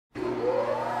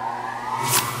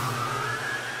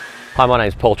Hi, my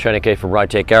name's Paul from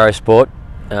Rotec Aerosport.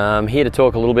 I'm here to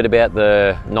talk a little bit about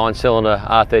the 9-cylinder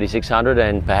R3600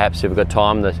 and perhaps, if we've got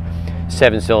time, the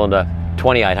 7-cylinder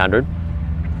 2800.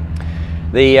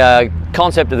 The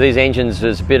concept of these engines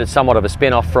is somewhat of a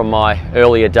spin-off from my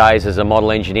earlier days as a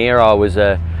model engineer. I was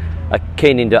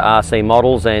keen into RC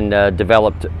models and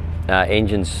developed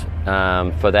engines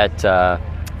for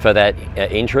that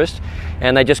interest,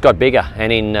 and they just got bigger.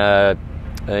 And in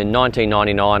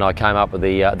 1999 I came up with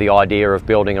the idea of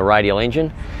building a radial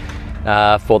engine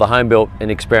for the home-built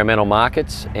and experimental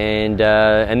markets, and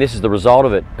this is the result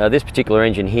of it. This particular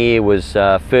engine here was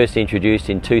first introduced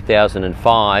in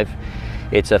 2005.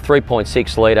 It's a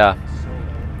 3.6 litre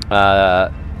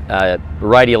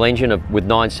radial engine with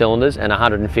 9 cylinders and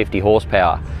 150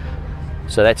 horsepower.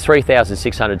 So that's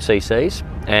 3,600 cc's,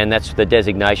 and that's the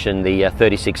designation, the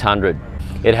 3600.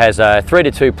 It has a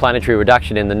 3-to-2 planetary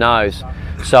reduction in the nose.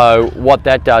 So what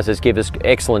that does is give us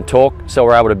excellent torque, so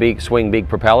we're able to swing big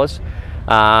propellers.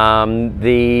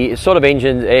 The sort of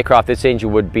aircraft this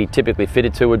engine would be typically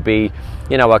fitted to would be,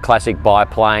 you know, a classic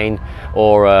biplane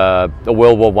or a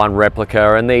World War I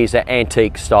replica, and these are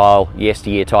antique style,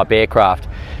 yesteryear type aircraft.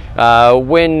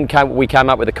 When we came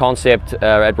up with a concept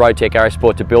at Rotec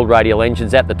Aerosport to build radial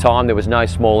engines, at the time there was no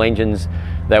small engines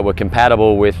that were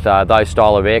compatible with those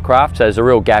style of aircraft, so there's a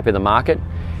real gap in the market.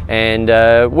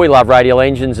 And we love radial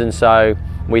engines, and so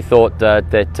we thought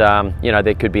that you know,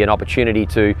 there could be an opportunity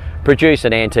to produce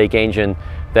an antique engine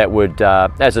that would,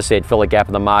 as I said, fill a gap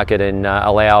in the market and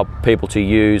allow people to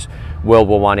use World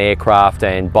War I aircraft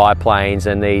and biplanes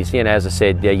and these, you know, as I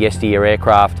said, yesteryear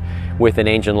aircraft with an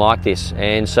engine like this.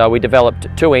 And so we developed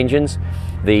two engines,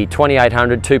 the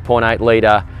 2800 2.8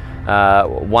 litre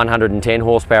 110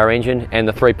 horsepower engine and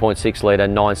the 3.6 litre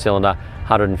 9-cylinder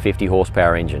 150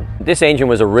 horsepower engine. This engine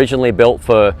was originally built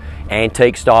for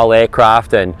antique style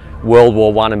aircraft and World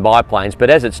War I and biplanes, but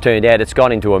as it's turned out, it's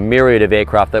gone into a myriad of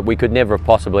aircraft that we could never have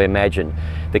possibly imagined.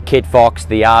 The Kitfox,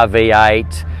 the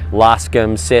RV8,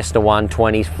 Luscombe, Cessna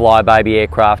 120s, Flybaby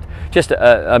aircraft, just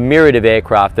a myriad of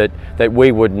aircraft that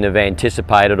we wouldn't have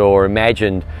anticipated or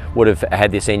imagined would have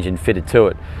had this engine fitted to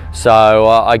it. So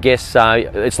I guess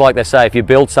it's like they say, if you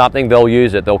build something, they'll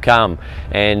use it, they'll come,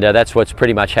 and that's what's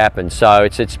pretty much happened. So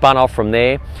it's spun off from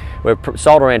there. We've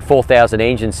sold around 4,000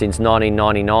 engines since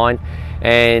 1999,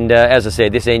 and as I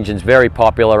said, this engine's very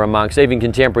popular amongst even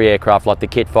contemporary aircraft like the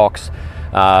Kitfox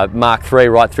Mark III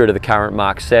right through to the current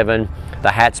Mark VII,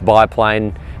 the Hat's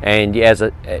biplane, and as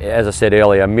I said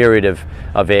earlier, a myriad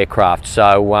of aircraft.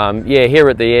 So yeah, here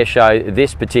at the air show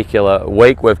this particular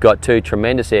week, we've got two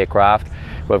tremendous aircraft.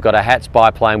 We've got a Hat's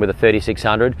biplane with a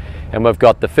 3600, and we've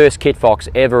got the first Kitfox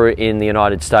ever in the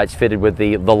United States fitted with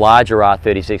the larger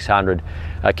R3600.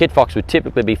 Kitfox would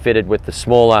typically be fitted with the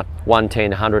smaller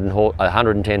 110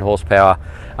 horsepower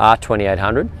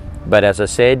R2800, but as I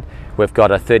said, we've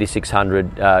got a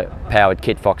 3600 powered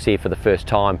Kitfox here for the first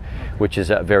time, which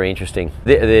is very interesting.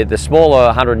 The smaller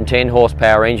 110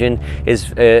 horsepower engine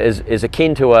is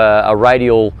akin to a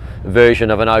radial version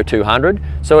of an 0200,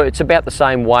 so it's about the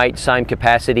same weight, same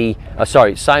capacity,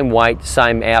 same weight,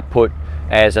 same output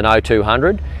as an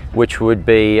 0200, which would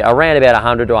be around about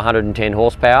 100 to 110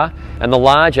 horsepower, and the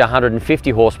larger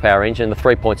 150 horsepower engine, the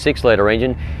 3.6 litre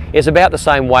engine, is about the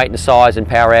same weight and size and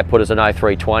power output as an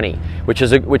 0320,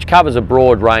 which covers a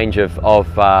broad range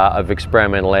of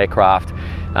experimental aircraft.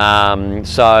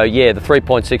 So yeah, the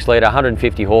 3.6 litre,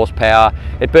 150 horsepower,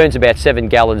 it burns about 7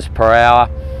 gallons per hour,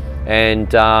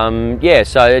 and yeah,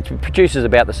 so it produces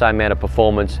about the same amount of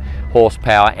performance,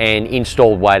 horsepower and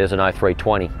installed weight as an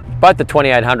 0320. Both the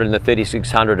 2800 and the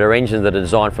 3600 are engines that are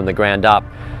designed from the ground up.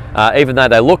 Even though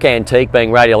they look antique,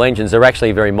 being radial engines, they're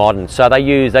actually very modern. So they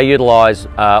utilise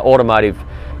automotive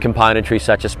componentry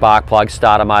such as spark plugs,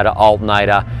 starter motor,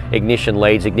 alternator, ignition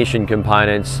leads, ignition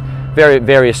components,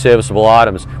 various serviceable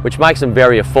items, which makes them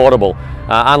very affordable.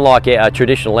 Unlike a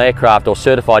traditional aircraft or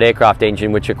certified aircraft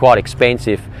engine, which are quite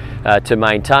expensive to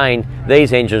maintain,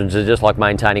 these engines are just like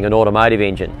maintaining an automotive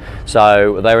engine.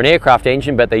 So they're an aircraft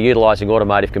engine, but they're utilising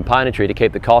automotive componentry to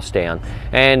keep the costs down.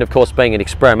 And of course, being an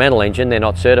experimental engine, they're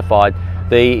not certified.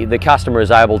 The customer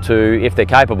is able to, if they're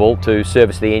capable, to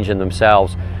service the engine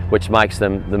themselves, which makes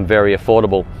them very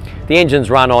affordable. The engines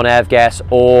run on avgas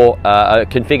or are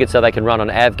configured so they can run on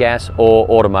avgas or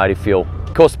automotive fuel.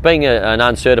 Of course, being an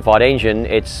uncertified engine,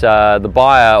 it's the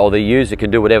buyer or the user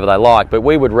can do whatever they like, but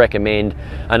we would recommend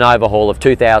an overhaul of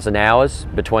 2,000 hours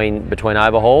between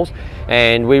overhauls,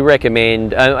 and we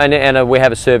recommend, and we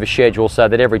have a service schedule so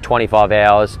that every 25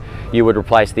 hours you would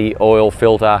replace the oil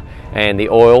filter and the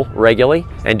oil regularly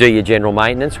and do your general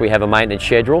maintenance. We have a maintenance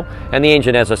schedule, and the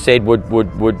engine, as I said,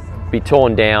 would be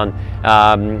torn down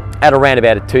at around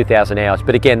about 2,000 hours,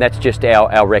 but again, that's just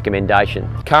our recommendation.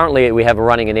 Currently we have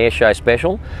running an airshow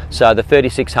special, so the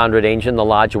 3600 engine, the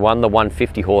larger one, the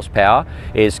 150 horsepower,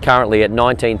 is currently at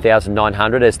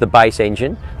 19,900 as the base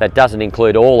engine. That doesn't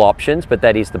include all options, but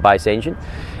that is the base engine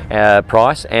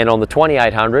price. And on the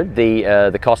 2800,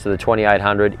 the cost of the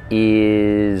 2800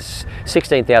 is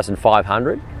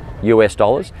 16,500 US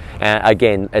dollars.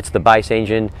 Again, it's the base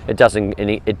engine. It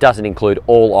doesn't include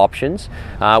all options.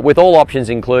 With all options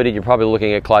included, you're probably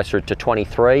looking at closer to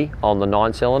 23 on the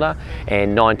 9-cylinder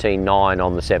and 19.9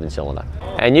 on the 7-cylinder.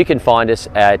 And you can find us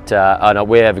at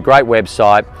we have a great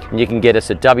website, and you can get us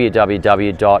at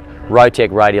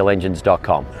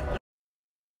www.rotecradialengines.com.